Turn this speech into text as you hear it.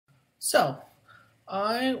So,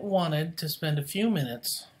 I wanted to spend a few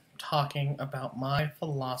minutes talking about my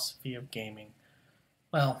philosophy of gaming.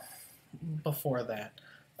 Well, before that,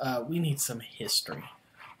 we need some history.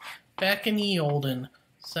 Back in the olden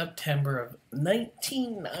September of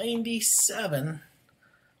 1997,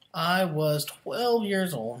 I was 12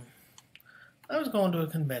 years old. I was going to a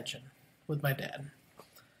convention with my dad.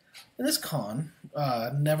 And this con,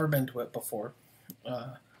 never been to it before.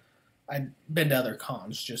 I'd been to other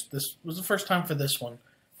cons, just this was the first time for this one.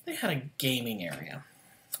 They had a gaming area.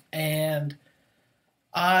 And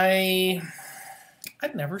I'd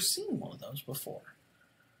never seen one of those before.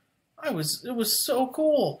 It was so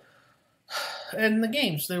cool. And the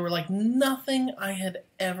games, they were like nothing I had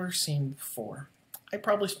ever seen before. I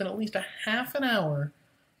probably spent at least a half an hour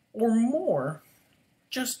or more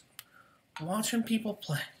just watching people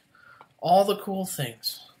play all the cool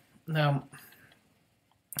things. Now,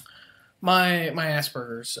 my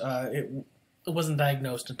Asperger's, it wasn't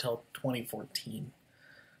diagnosed until 2014.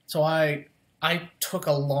 So I took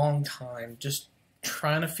a long time just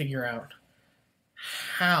trying to figure out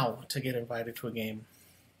how to get invited to a game.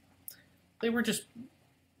 They were just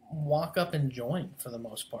walk up and join for the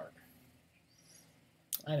most part.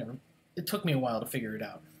 It took me a while to figure it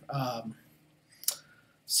out.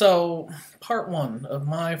 So part one of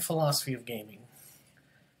my philosophy of gaming,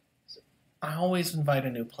 I always invite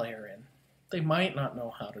a new player in. They might not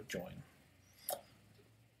know how to join.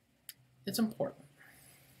 It's important.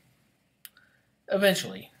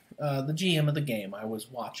 Eventually, the GM of the game I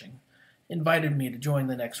was watching invited me to join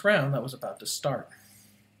the next round that was about to start.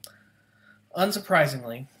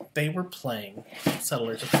 Unsurprisingly, they were playing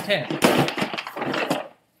Settlers of Catan.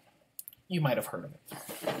 You might have heard of it.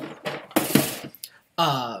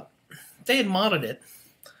 They had modded it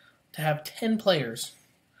to have 10 players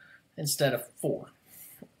instead of 4.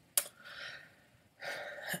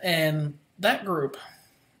 And that group,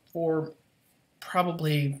 for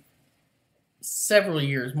probably several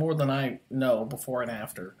years, more than I know before and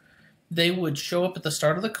after, they would show up at the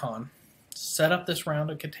start of the con, set up this round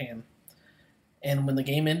of Catan, and when the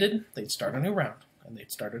game ended, they'd start a new round, and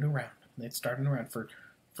they'd start a new round, and they'd start a new round for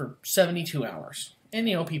 72 hours. And,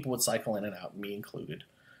 people would cycle in and out, me included.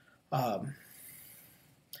 It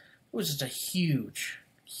was just a huge,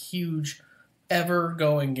 huge,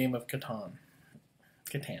 ever-going game of Catan,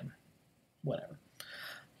 whatever.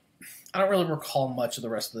 I don't really recall much of the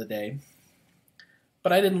rest of the day,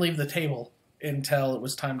 but I didn't leave the table until it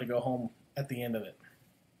was time to go home at the end of it.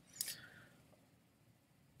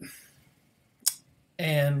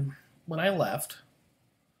 And when I left,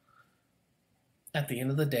 at the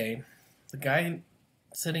end of the day, the guy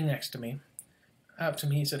sitting next to me, out to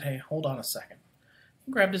me, he said, "Hey, hold on a second."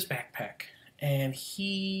 He grabbed his backpack, and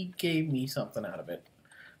he gave me something out of it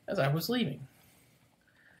as I was leaving.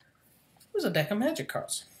 It was a deck of magic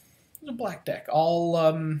cards. It was a black deck. All,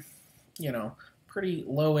 pretty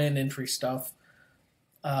low-end entry stuff.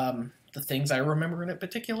 The things I remember in it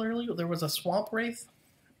particularly, there was a Swamp Wraith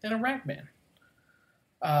and a Ragman.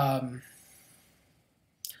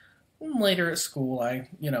 Later at school, I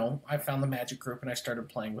found the Magic group and I started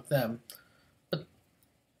playing with them. But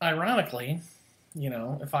ironically,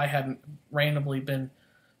 if I hadn't randomly been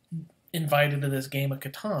invited to this game of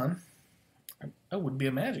Catan, I would be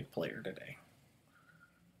a Magic player today.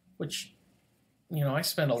 Which, I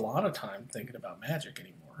spend a lot of time thinking about Magic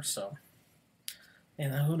anymore, so,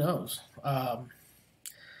 who knows. And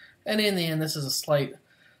in the end, this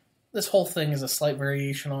whole thing is a slight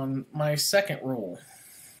variation on my second rule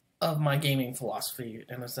of my gaming philosophy,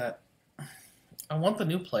 and is that I want the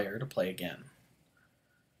new player to play again.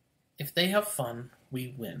 If they have fun,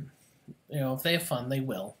 we win. If they have fun, they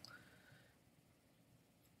will.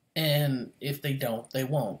 And if they don't, they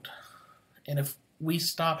won't. And if we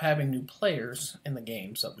stop having new players in the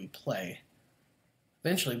games that we play,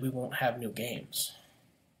 eventually we won't have new games.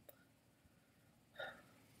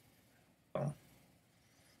 Well,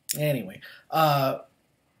 anyway,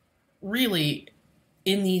 really,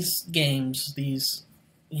 in these games, these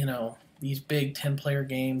big 10-player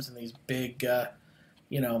games and these big, the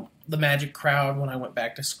Magic crowd when I went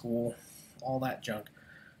back to school, all that junk,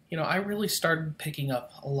 I really started picking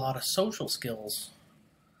up a lot of social skills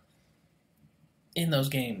in those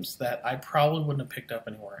games that I probably wouldn't have picked up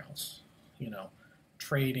anywhere else.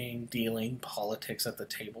 Trading, dealing, politics at the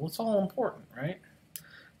table, it's all important, right?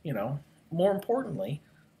 More importantly,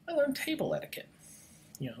 I learned table etiquette.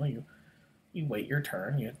 You wait your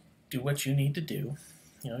turn, you do what you need to do.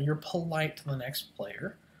 You're polite to the next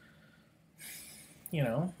player.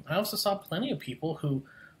 I also saw plenty of people who,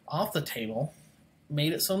 off the table,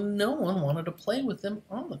 made it so no one wanted to play with them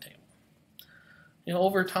on the table.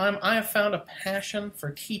 Over time, I have found a passion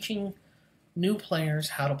for teaching new players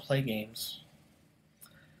how to play games.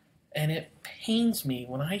 And it pains me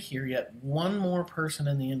when I hear yet one more person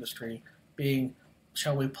in the industry being,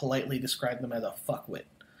 shall we politely describe them as a fuckwit.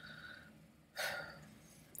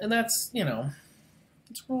 And that's,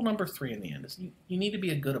 it's rule number 3 in the end, is you need to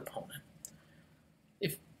be a good opponent.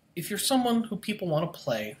 If you're someone who people want to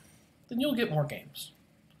play, then you'll get more games.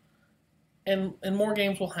 And more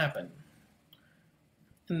games will happen.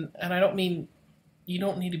 And I don't mean, you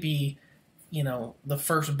don't need to be, the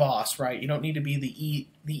first boss, right? You don't need to be the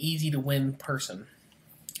easy to win person.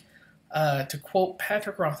 To quote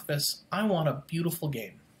Patrick Rothfuss, I want a beautiful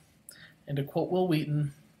game. And to quote Will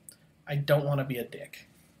Wheaton, I don't want to be a dick.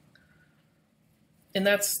 And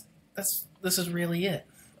this is really it.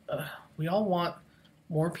 We all want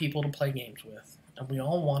more people to play games with, and we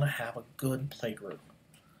all want to have a good play group.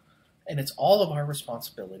 And it's all of our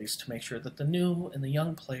responsibilities to make sure that the new and the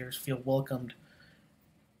young players feel welcomed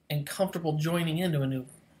and comfortable joining into a new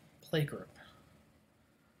play group.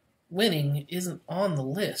 Winning isn't on the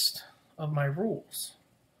list of my rules.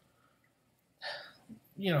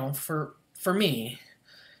 For me,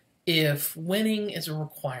 if winning is a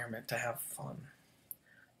requirement to have fun,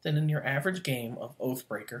 then in your average game of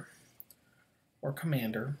Oathbreaker or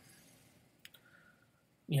Commander,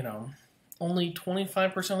 only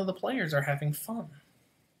 25% of the players are having fun.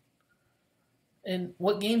 And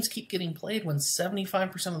what games keep getting played when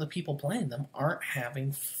 75% of the people playing them aren't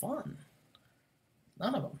having fun?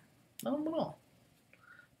 None of them. None of them at all.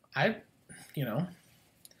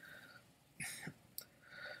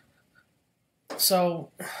 So,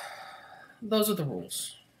 those are the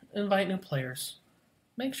rules. Invite new players.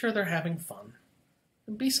 Make sure they're having fun.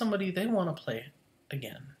 And be somebody they want to play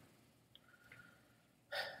again.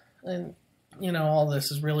 And, all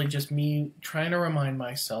this is really just me trying to remind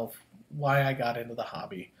myself why I got into the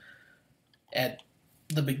hobby at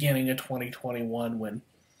the beginning of 2021, when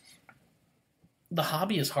the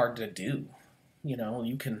hobby is hard to do.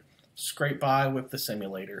 You can scrape by with the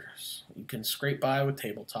simulators. You can scrape by with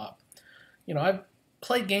tabletop. I've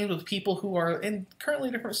played games with people who are in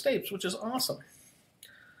currently different states, which is awesome.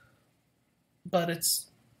 But it's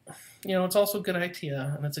also a good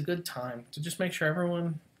idea, and it's a good time to just make sure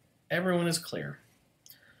everyone is clear.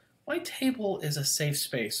 My table is a safe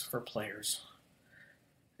space for players,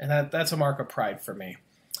 and that's a mark of pride for me.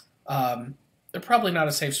 They're probably not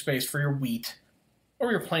a safe space for your wheat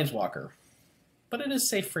or your planeswalker, but it is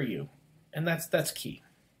safe for you, and that's key.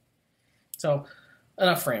 So,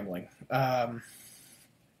 enough rambling. Let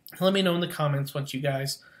me know in the comments what you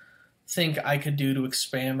guys think I could do to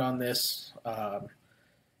expand on this.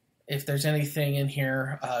 If there's anything in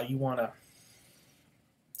here you want to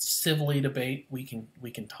civilly debate, we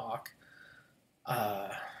can talk.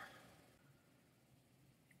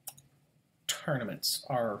 Tournaments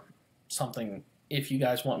are something, if you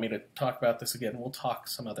guys want me to talk about this again, we'll talk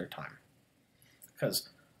some other time. Because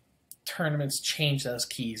tournaments change those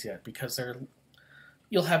keys yet, because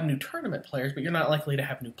you'll have new tournament players, but you're not likely to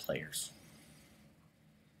have new players.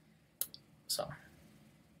 So,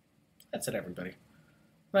 that's it, everybody.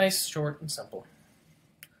 Nice, short, and simple.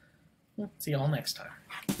 See y'all next time.